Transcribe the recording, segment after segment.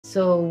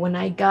So when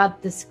I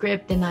got the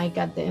script and I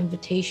got the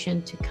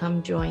invitation to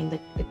come join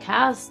the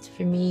cast,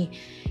 for me,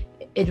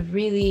 it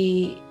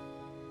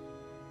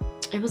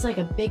was like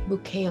a big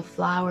bouquet of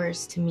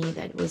flowers to me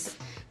that was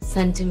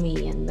sent to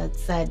me and that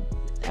said,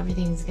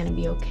 everything's gonna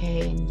be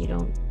okay and you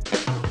don't.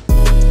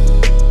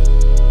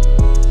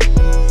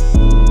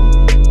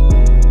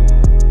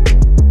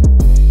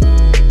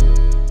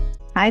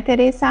 Hi,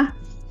 Teresa.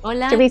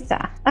 Hola.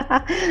 Teresa.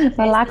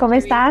 Hola, ¿cómo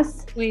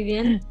estás? Muy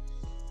bien.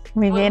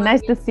 Muy bien.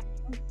 Nice to see you.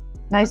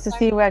 Nice to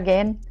see you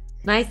again.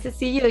 Nice to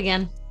see you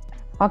again.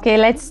 Okay,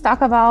 let's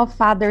talk about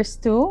Father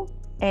Stu.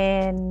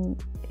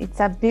 And it's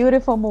a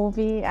beautiful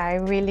movie. I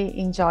really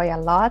enjoy a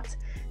lot.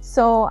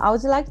 So I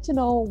would like to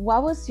know,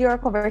 what was your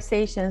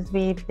conversations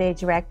with the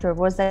director,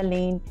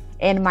 Rosalind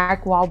and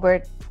Mark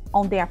Wahlberg,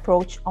 on the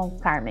approach on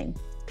Carmen?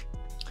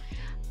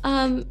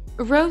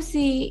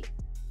 Rosie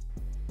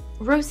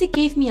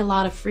gave me a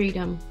lot of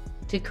freedom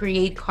to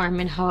create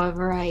Carmen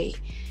however I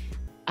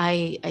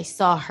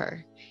saw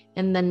her.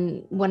 And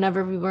then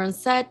whenever we were on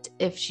set,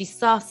 if she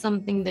saw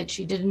something that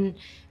she didn't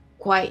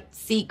quite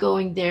see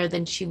going there,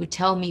 then she would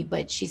tell me.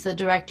 But she's a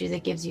director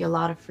that gives you a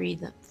lot of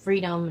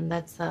freedom, and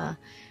that's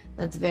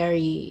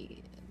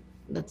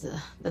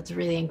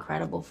really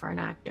incredible for an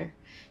actor.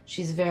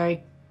 She's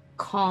very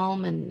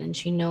calm and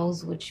she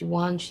knows what she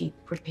wants. She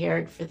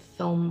prepared for the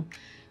film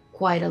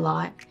quite a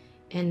lot.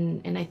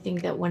 And I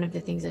think that one of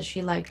the things that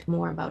she liked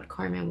more about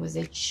Carmen was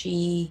that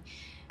she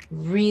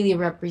really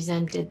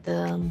represented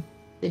the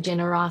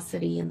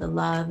generosity and the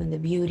love and the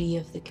beauty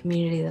of the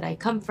community that I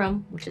come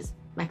from, which is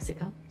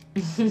Mexico.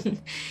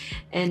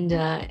 and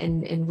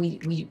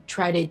we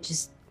try to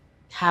just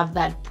have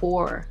that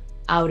pour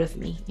out of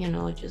me, you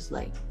know, just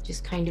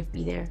kind of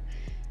be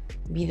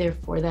there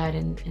for that.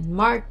 And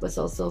Mark was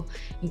also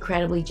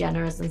incredibly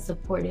generous and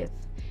supportive.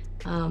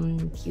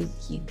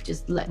 He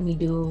just let me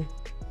do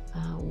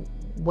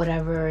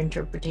whatever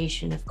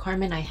interpretation of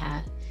Carmen I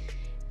had,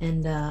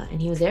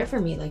 and he was there for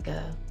me like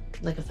a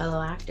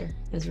fellow actor.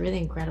 It was a really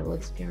incredible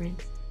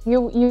experience.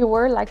 You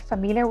were like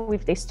familiar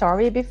with the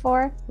story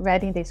before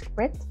reading the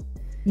script?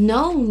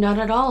 No, not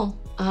at all.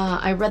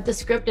 I read the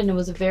script and it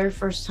was the very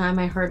first time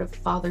I heard of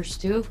Father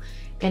Stu,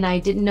 and I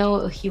didn't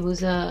know he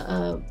was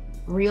a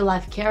real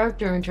life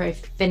character until I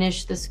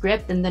finished the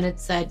script, and then it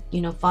said, you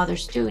know, Father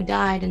Stu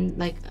died, and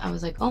like I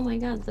was like, oh my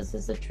God, this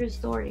is a true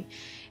story.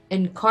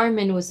 And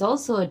Carmen was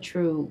also a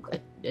true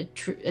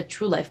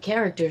life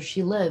character.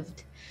 She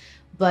lived,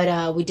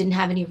 but we didn't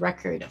have any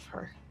record of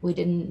her. We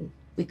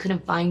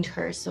couldn't find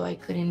her, so I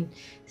couldn't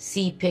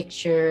see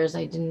pictures.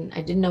 I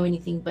didn't know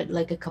anything but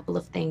like a couple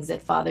of things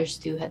that Father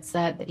Stu had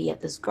said, that he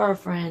had this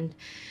girlfriend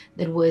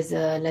that was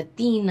a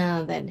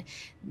Latina,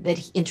 that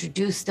he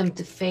introduced them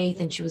to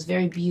faith, and she was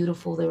very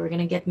beautiful. They were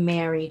gonna get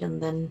married,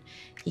 and then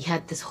he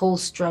had this whole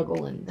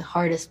struggle, and the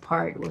hardest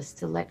part was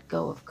to let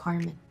go of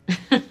Carmen.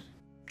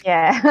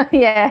 Yeah,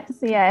 yes.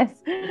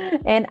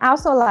 And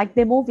also, like,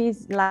 the movie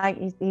is like,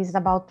 it is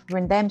about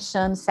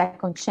redemption,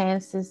 second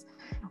chances.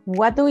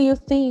 What do you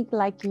think,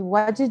 like,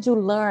 what did you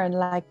learn,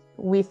 like,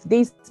 with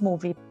this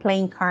movie,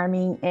 playing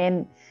Carmen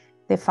and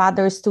the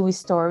Father Stu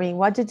story?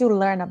 What did you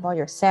learn about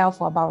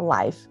yourself or about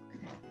life?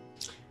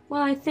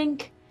 Well, I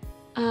think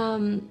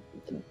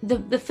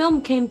the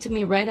film came to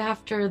me right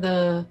after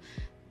the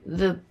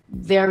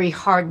very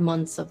hard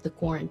months of the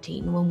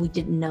quarantine, when we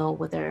didn't know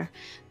whether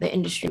the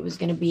industry was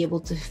going to be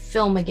able to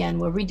film again,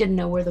 where we didn't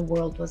know where the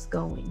world was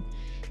going.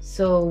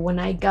 So when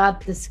I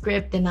got the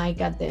script and I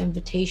got the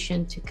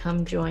invitation to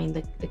come join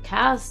the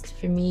cast,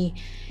 for me,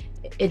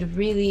 it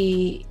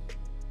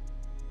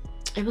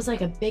was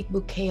like a big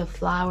bouquet of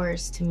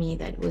flowers to me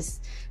that was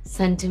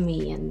sent to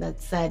me and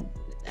that said,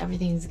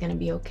 everything's going to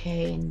be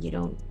okay and you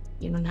don't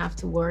have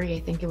to worry. I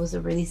think it was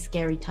a really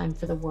scary time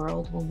for the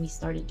world when we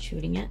started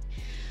shooting it.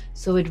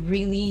 So it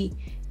really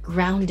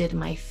grounded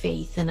my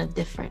faith in a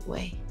different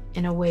way,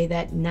 in a way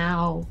that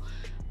now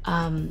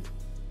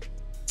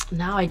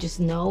I just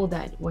know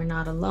that we're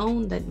not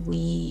alone, that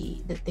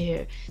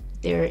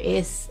there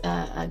is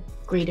a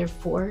greater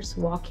force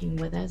walking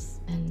with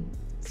us. And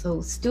so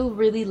Stu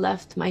really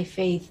left my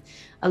faith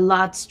a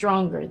lot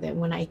stronger than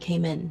when I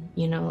came in.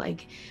 You know,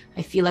 like,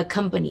 I feel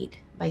accompanied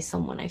by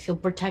someone. I feel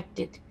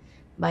protected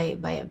by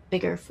a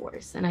bigger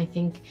force. And I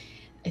think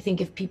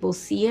if people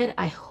see it,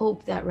 I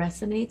hope that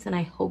resonates, and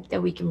I hope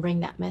that we can bring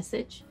that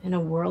message in a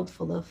world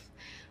full of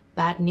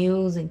bad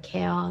news and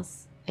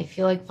chaos. I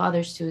feel like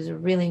Father Stu is a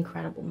really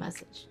incredible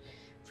message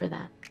for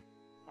that.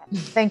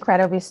 It's an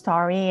incredible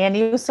story, and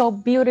you're so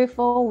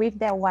beautiful with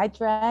that white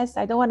dress.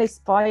 I don't want to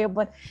spoil,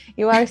 but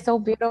you are so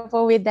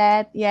beautiful with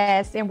that.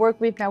 Yes, and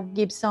work with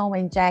Gibson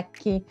and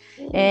Jacki,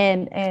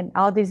 and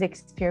all this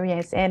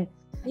experience. And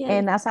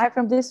aside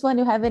from this one,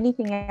 you have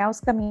anything else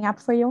coming up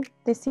for you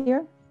this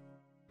year?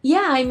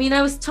 Yeah, I mean,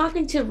 I was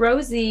talking to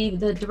Rosie,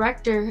 the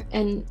director,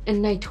 and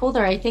I told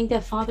her I think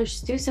that Father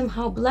Stu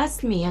somehow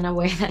blessed me in a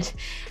way that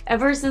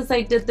ever since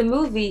I did the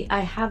movie, I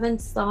haven't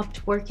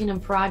stopped working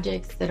on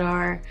projects that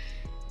are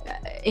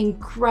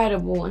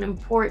incredible and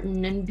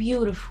important and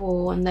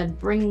beautiful and that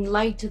bring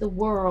light to the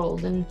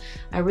world. And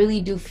I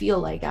really do feel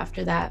like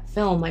after that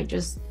film,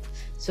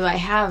 so I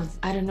have,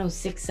 I don't know,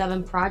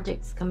 6-7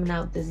 projects coming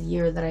out this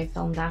year that I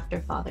filmed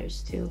after Father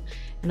Stu,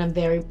 and I'm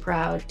very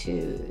proud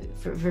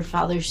for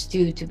Father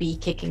Stu to be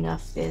kicking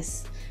off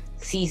this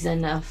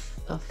season of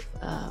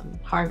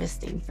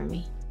harvesting for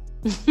me.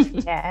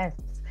 Yes.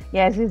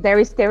 Yes, there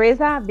is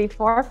Teresa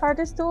before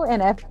Father Stu and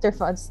after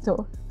Father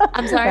Stu.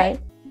 I'm sorry? Right?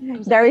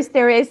 There is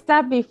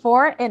Teresa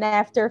before and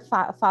after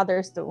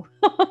Father Stu.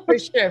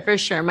 For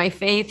sure. My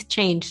faith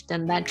changed,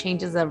 and that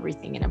changes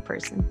everything in a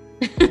person.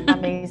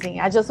 Amazing.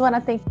 I just want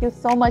to thank you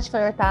so much for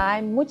your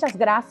time. Muchas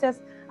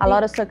gracias. A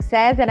lot of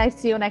success, and I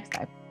see you next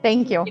time.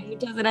 Thank you.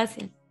 Muchas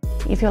gracias.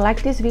 If you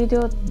like this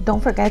video,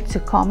 don't forget to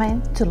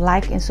comment, to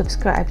like, and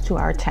subscribe to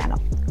our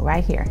channel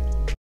right here.